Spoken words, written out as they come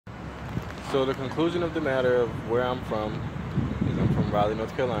So the conclusion of the matter of where I'm from is I'm from Raleigh,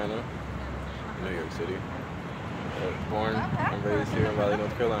 North Carolina, New York City. Born and raised here in Raleigh,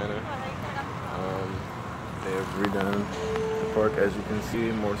 North Carolina. They have redone the park, as you can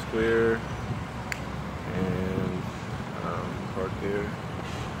see, more square, and park there,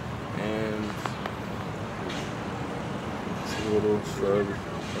 and see a little shrub.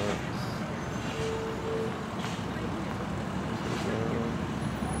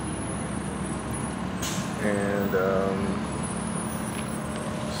 And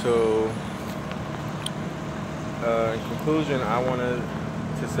so in conclusion, I wanted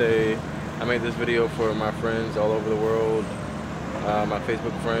to say I made this video for my friends all over the world, my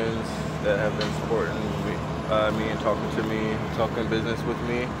Facebook friends that have been supporting me and talking business with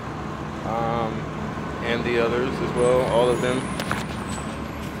me, and the others as well, all of them,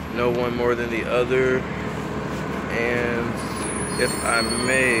 no one more than the other. And if I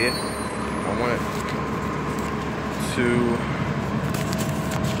may, I wanted to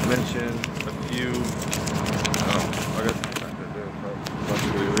mention a few. I guess I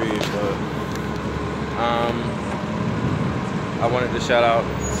could really read, but I wanted to shout out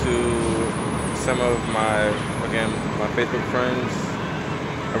to some of my Facebook friends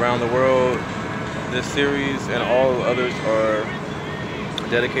around the world. This series and all others are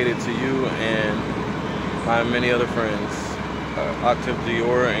dedicated to you and my many other friends. Octave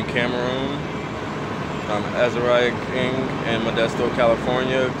Dior in Cameroon, Azariah King in Modesto,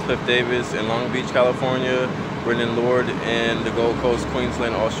 California, Cliff Davis in Long Beach, California, Brendan Lord in the Gold Coast,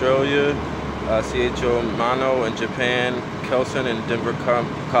 Queensland, Australia, C.H.O. Mano in Japan, Kelson in Denver,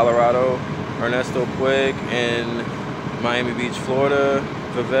 Colorado, Ernesto Puig in Miami Beach, Florida,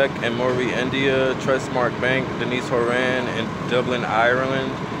 Vivek and Maury, India, Tressmark Bank, Denise Horan in Dublin,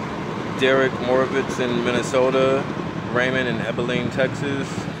 Ireland, Derek Moravitz in Minnesota, Raymond in Abilene, Texas,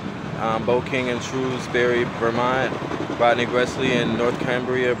 Bo King in Shrewsbury, Vermont, Rodney Gressley in North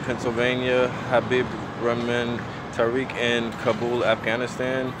Cambria, Pennsylvania, Habib Rahman Tariq in Kabul,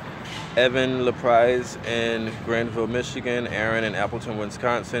 Afghanistan, Evan LaPrise in Granville, Michigan, Aaron in Appleton,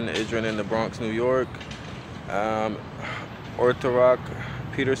 Wisconsin, Idrin in the Bronx, New York, Orthorak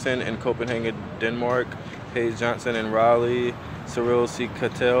Peterson in Copenhagen, Denmark, Paige Johnson in Raleigh, Cyril C.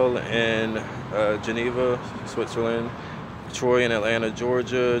 Cattell in Geneva, Switzerland, Troy in Atlanta,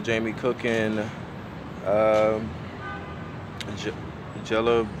 Georgia, Jamie Cook in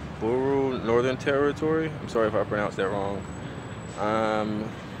Jelaburu, Northern Territory. I'm sorry if I pronounced that wrong.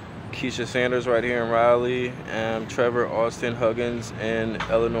 Keisha Sanders right here in Raleigh, Trevor Austin Huggins in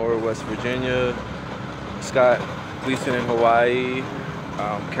Eleanor, West Virginia, Scott Gleason in Hawaii,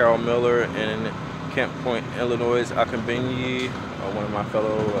 Carol Miller in Camp Point, Illinois, Akabenyi, one of my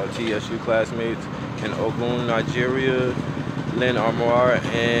fellow TSU classmates, in Ogun, Nigeria, Lynn Armour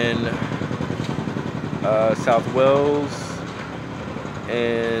in South Wales,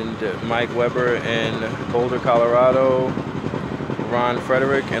 and Mike Weber in Boulder, Colorado, Ron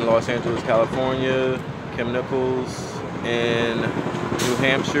Frederick in Los Angeles, California, Kim Nichols in New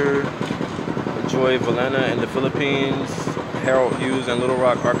Hampshire, Joy Valena in the Philippines, Harold Hughes in Little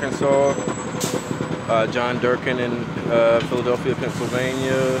Rock, Arkansas, John Durkin in Philadelphia,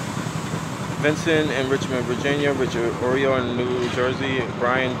 Pennsylvania, Vincent in Richmond, Virginia, Richard Oreo in New Jersey,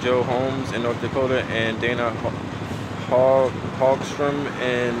 Brian Joe Holmes in North Dakota, and Dana Hogstrom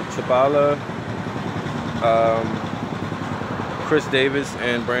in Tabala, Chris Davis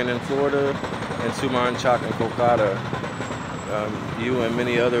in Brandon, Florida, and Suman Chak in Kolkata. You and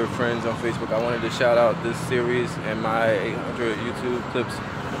many other friends on Facebook, I wanted to shout out this series and my 800 YouTube clips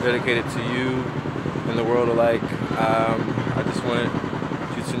dedicated to you and the world alike. I just wanted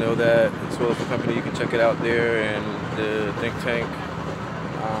you to know that, as well as the company, you can check it out there, and the think tank.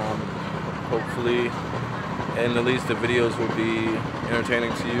 Hopefully, and at least the videos will be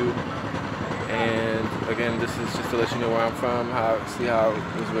entertaining to you. And again, this is just to let you know where I'm from, see how I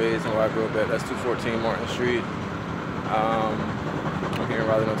was raised and where I grew up at. That's 214 Martin Street. I'm here in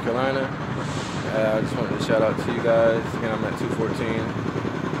Raleigh, North Carolina. I just wanted to shout out to you guys. Again, I'm at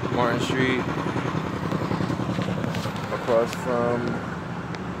 214 Martin Street, across from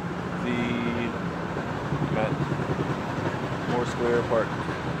the Moore Square Park.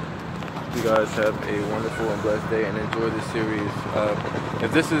 You guys have a wonderful and blessed day and enjoy this series.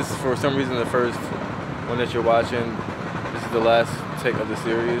 If this is for some reason the first one that you're watching, this is the last take of the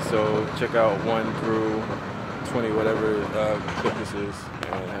series, so check out 1 through 20, whatever clip this is,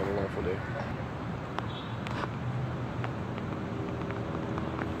 and have a wonderful day.